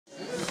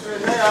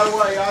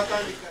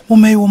Mu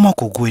Mei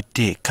w'omwaka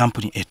oguwedde,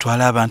 kampuni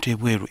etwala abantu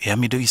ebweru eya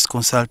Middle East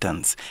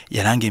Consultants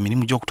yalanga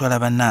emirimu gy'okutwala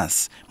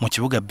bannansi mu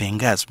kibuga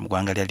Benganzi mu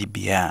ggwanga lya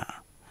Libya.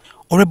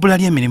 Olw'ebbula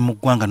ly'emirimu mu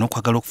ggwanga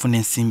n'okwagala okufuna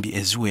ensimbi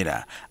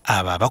eziwera,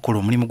 abo abakola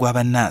omulimu gwa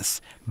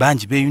bannansi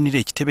bangi beeyunira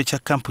ekitebe kya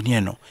kampuni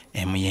eno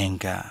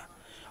emuyenga.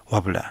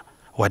 Wabula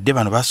wadde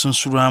bano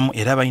basunsulwamu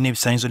era balina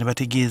ebisaanyizo ne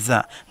bategeeza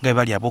nga bwe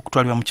bali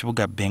ab'okutwalibwa mu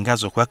kibuga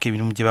Benganzi okwaka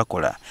emirimu gye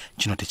bakola,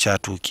 kino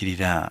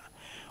tekyatuukirira.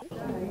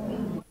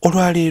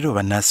 Olwaleero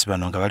bannansi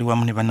bano nga bali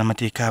wamu ne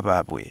bannamateeka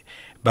baabwe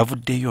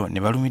bavuddeyo ne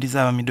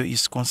balumiriza aba Middle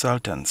East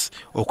Consultants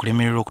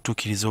okulemererwa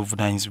okutuukiriza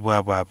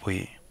obuvunaanyizibwa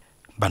bwabwe.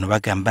 Bano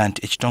bagamba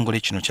nti ekitongole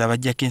kino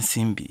kyabaggyako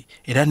ensimbi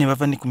era ne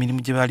bava ne ku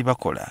mirimu gye baali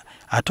bakola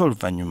ate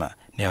oluvannyuma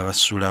ne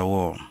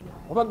babasuulawo.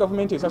 Oba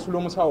gavumenti esasula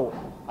omusawo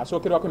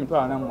asookerwako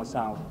emitwalo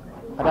 47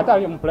 kati ate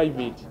ali mu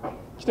private,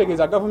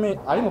 kitegeeza gavumenti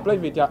ali mu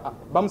private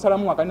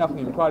bamusalamu akali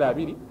nafuna emitwalo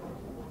 2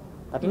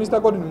 kati Mr.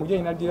 Gordon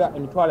Mujeyi n'addira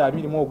emitwalo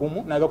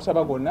 21 n'aga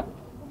kusaba gonna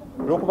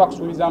olw'okuba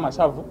kusuubiza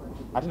amasavu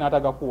ate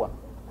n'atagakuwa.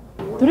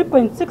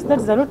 3.6, that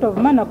is a lot of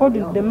money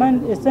according to the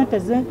man esente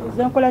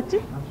zenkolati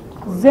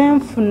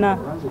zenfuna.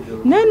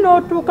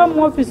 N'otuuka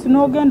mu office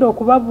n'ogenda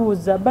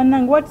okubabuuza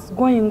bannange what is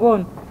going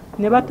on,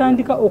 ne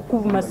batandika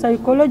okuvuma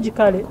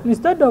psychologically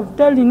instead of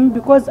telling me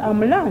because I'm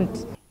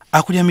learned.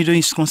 Akulira Middle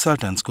East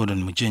Consultants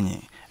Gordon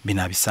Mujeyi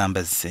bino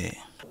abisambazze.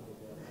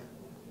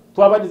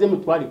 Twabadize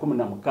emitwalo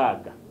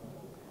 16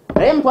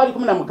 naye emitwalo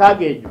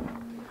 16 egyo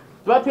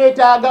tuba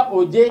twetaaga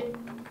oje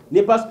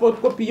ne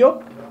passport copy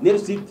yo ne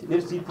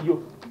receipt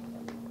yo.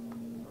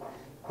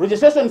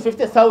 Registration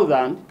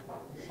 50,000,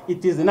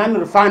 it is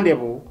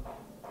non-refundable,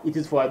 it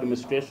is for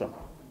administration.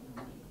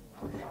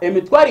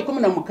 Emitwalo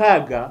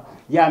 16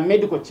 ya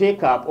medical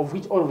check-up of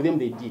which all of them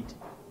they did.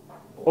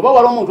 Oba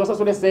wali omuntu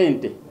asasula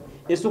sente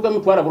esuka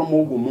emitwalo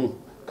 21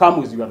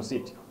 come with your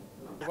receipt.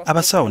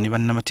 Abasawo ne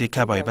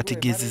bannamateeka baabwe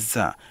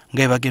bategeezezza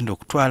nga bagenda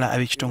okutwala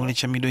ab'ekitongole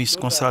kya Middle East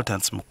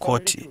Consultants mu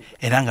kkooti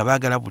era nga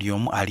baagala buli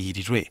omu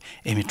aliyirirwe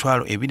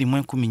emitwalo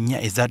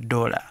 24,000 eza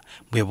 $,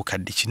 bwe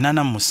bukadde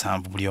 87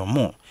 buli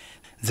omu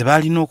ze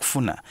baalina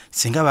okufuna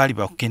singa baali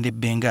bakugenda e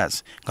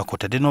Benganzi nga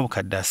kwotadde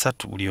n'obukadde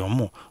 3 buli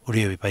omu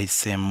olw'ebyo bye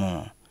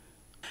bayiseemu.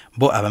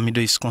 Bo aba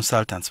Middle East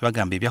Consultants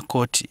bagamba ebya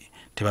kkooti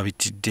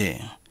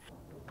tebabitidde.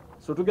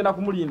 So tugenda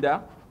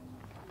kumulinda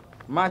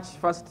March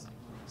 1st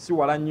si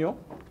wala nnyo.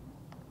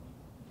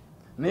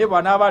 Naye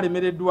bw'anaaba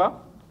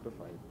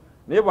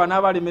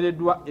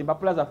alemereddwa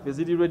empapula zaffe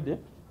ziri ready,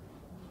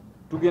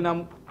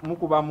 tugenda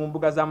mukuba mu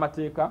mbuga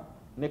z'amateeka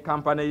ne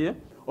kampani ye.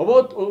 Oba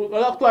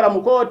okutwala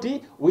mu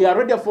kkooti, we are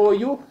ready for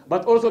you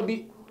but also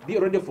be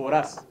ready for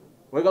us.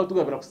 Wega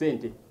kutugabira ku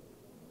ssente.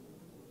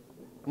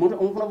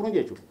 Omufuna bulungi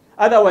ekyo.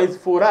 Otherwise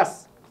for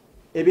us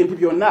ebintu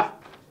byonna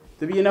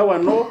tubiyina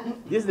wano.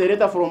 This is the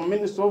letter from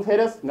Minister of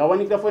Health nga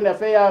wanikira Foreign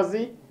Affairs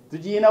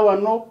tugiyina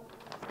wano.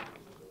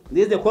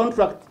 This is the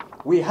contract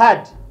we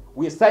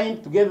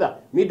signed together,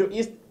 Middle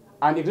East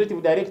and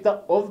Executive Director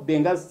of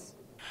Benganzi.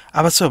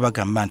 Abasawo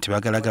bagamba nti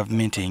bagala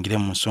gavumenti eyingire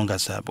mu nsonga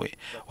zaabwe,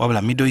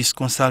 wabula Middle East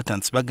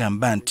Consultants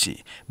bagamba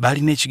nti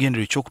balina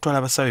ekigendero ky'okutwala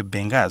abasawo e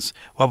Benganzi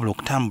wabula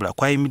okutambula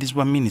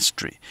kwayimirizibwa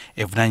ministry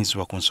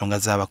evunaanyizibwa ku nsonga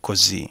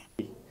z'abakozi.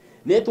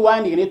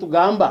 Netuwandiike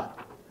netugamba,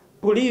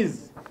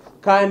 please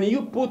can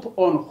you put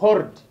on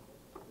hold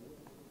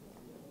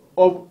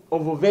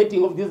of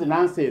vetting of these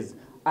nonsense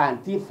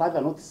until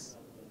further notice.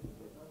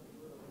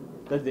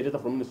 That's the letter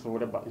from Minister of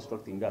Labor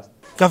instructing us.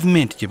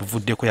 Gavumenti gye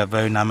buvuddeko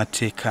yavaayo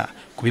n'amateeka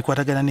ku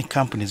bikwatagana ne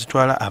kampuni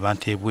zitwala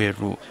abantu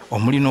ebweru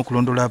omuli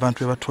n'okulondola abantu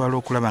be batwala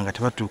okulaba nga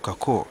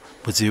tebatuukako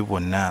buzibu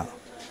bwonna.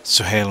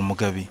 Suhail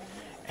Mugabi,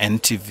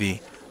 NTV,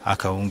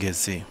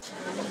 Akawungeezi.